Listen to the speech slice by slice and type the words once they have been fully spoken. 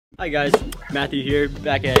Hi guys, Matthew here,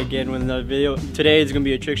 back at it again with another video. Today is gonna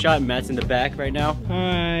be a trick shot. Matt's in the back right now.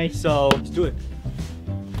 Hi. So let's do it.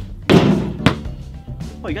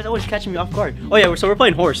 Oh, you guys are always catching me off guard. Oh yeah, so we're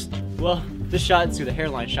playing horse. Well, this shot is the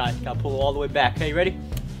hairline shot. Gotta pull it all the way back. Okay, you ready?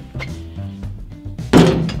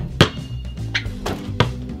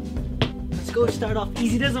 Let's go. Start off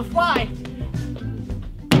easy. Doesn't fly.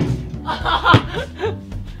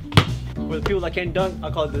 For the people that can't dunk,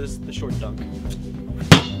 I'll call this the short dunk.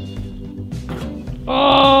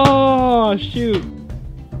 Oh shoot!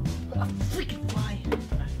 A freaking fly!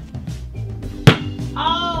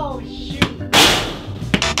 Oh shoot!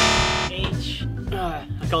 H. I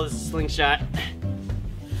call this a slingshot.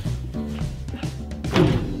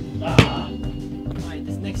 Alright,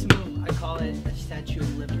 this next move, I call it the Statue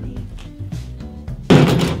of Liberty.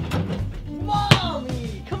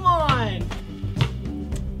 Molly, come on!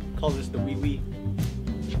 Call this the wee wee.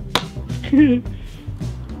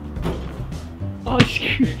 Oh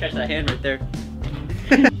shoot! You catch that hand right there.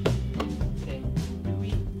 Okay, wee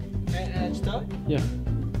wee. And start? Yeah.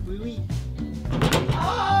 Wee wee.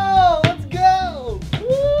 Oh, let's go!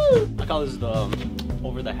 Woo! I call this the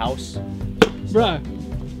over the house. Bruh.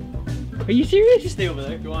 Are you serious? Just stay over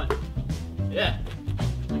there if you want. Yeah.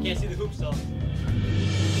 I can't see the hoops though.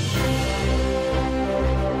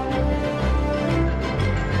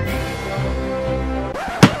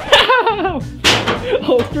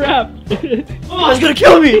 Oh crap! Oh, it's gonna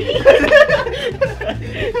kill me!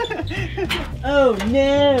 Oh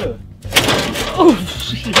no! Oh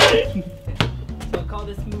shit! So I call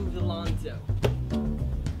this move the Lonzo.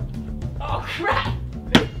 Oh crap!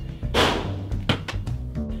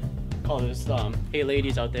 Call this hey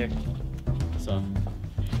ladies out there. So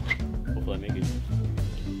hopefully I make it.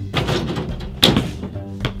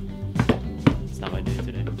 It's not what I did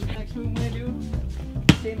today. Next move I'm gonna do,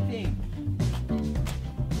 same thing.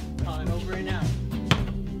 Calling over and out.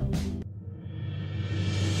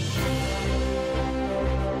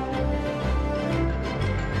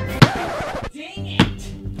 Dang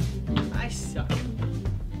it! I suck.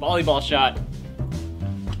 Volleyball shot.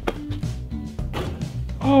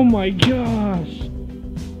 Oh my gosh!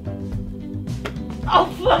 Oh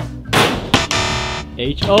fuck!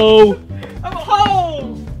 H-O! I'm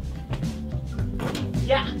home!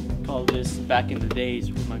 Yeah! Call this back in the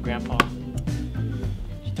days with my grandpa.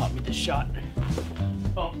 He taught me this shot.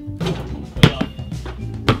 Oh, way up.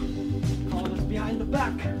 Call this behind the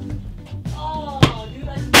back. Oh, dude,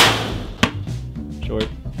 I Short.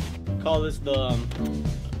 Call this the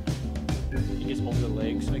he gets over the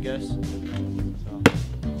legs, I guess. So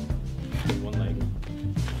one leg.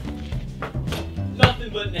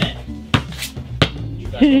 Nothing but net. You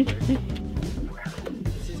guys out there.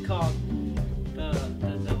 This is called the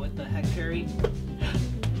what the heck curry?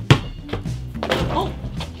 Oh!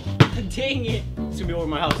 Dang it! It's gonna be over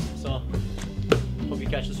my house, so hope you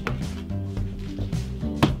catch this one.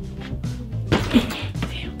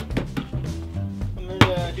 Damn. I'm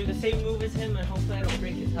gonna do the same move as him and hopefully I don't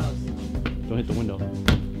break his house. Don't hit the window.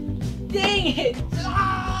 Dang it!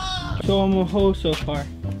 Ah! So I'm a hoe so far.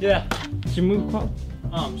 Yeah. What's your move called?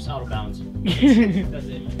 Just out of bounds. That's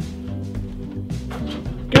it.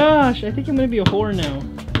 Gosh, I think I'm gonna be a whore now.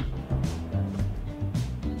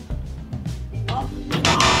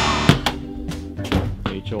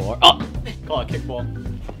 H-O-R. Oh! Call it kickball.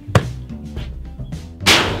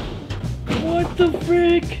 What the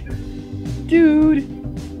frick? Dude!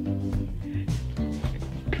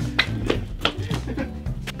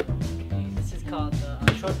 This is called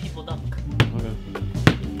the short people dunk. Okay.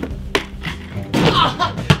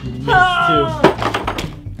 Two.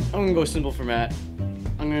 I'm gonna go simple for Matt.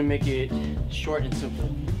 I'm gonna make it short and simple.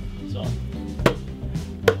 So,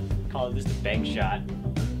 call this the bank shot.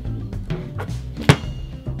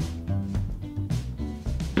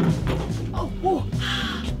 Oh, whoa.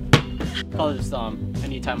 Call this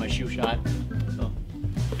anytime my shoe shot. So,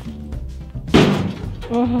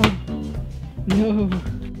 Oh no!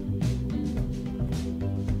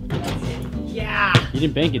 Yeah! you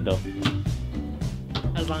didn't bank it though.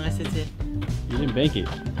 As long as it's in. You didn't bank it.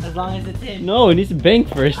 As long as it's in. No, it needs to bank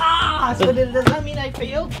first. Ah! So does that mean I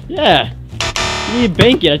failed? Yeah. You need to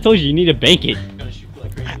bank it. I told you need to bank it.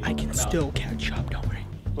 I can still catch up, don't worry.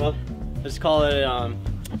 Well, let's call it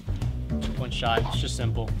one shot. It's just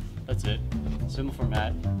simple. That's it. Simple for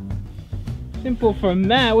Matt. Simple for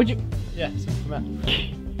Matt. Would you? Yeah, simple for Matt.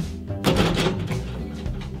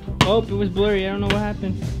 Oh, it was blurry. I don't know what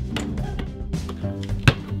happened.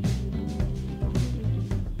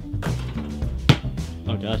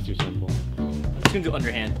 Okay, that's too simple. Let's gonna do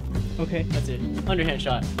underhand. Okay. That's it. Underhand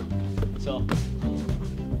shot. So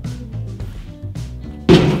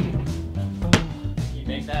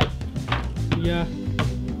Yeah.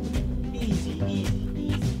 Easy, easy,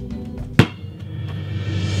 easy.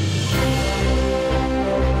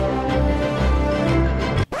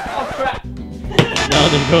 Oh crap! Now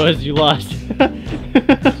there goes, you lost.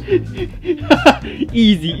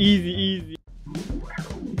 Easy, easy, easy.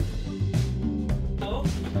 Oh.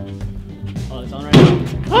 Oh, it's on right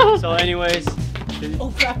now. So anyways,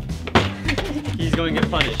 Oh crap! he's going to get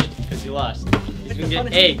punished because he lost. He's going to get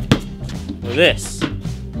Punishment. egged with this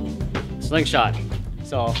slingshot.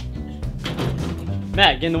 So,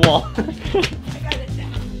 Matt, get in the wall. I got it now.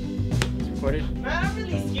 It's recorded. Man, I'm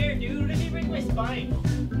really scared, dude. Let me break my spine.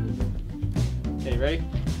 Okay, you ready?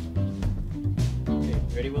 Okay,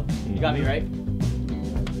 you ready, Will? You got me, right?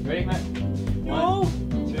 You ready, Matt? No!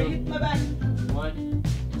 One, I hit my back. 1,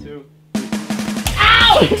 2.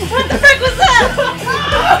 Ow! What the frick was that?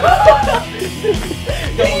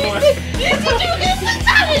 Go one more. This what you get for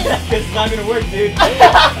talent! Because it's not gonna work, dude.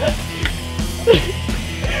 Wait.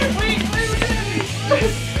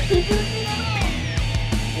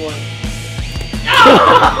 One.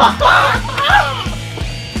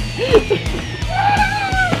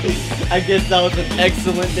 I guess that was an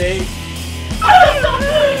excellent day.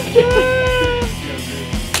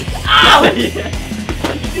 Ow!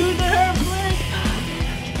 Dude, that hurt, Blake!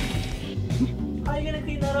 How are you gonna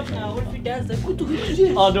clean that up now? What if your dad's like, what the heck is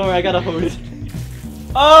this? Oh, don't worry, I got a hose.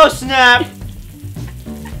 Oh, snap!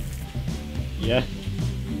 Yeah.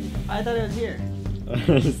 I thought it was here.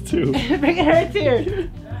 It's two. Freaking hurts here.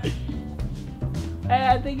 Hey,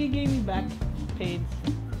 I think it gave me back pains.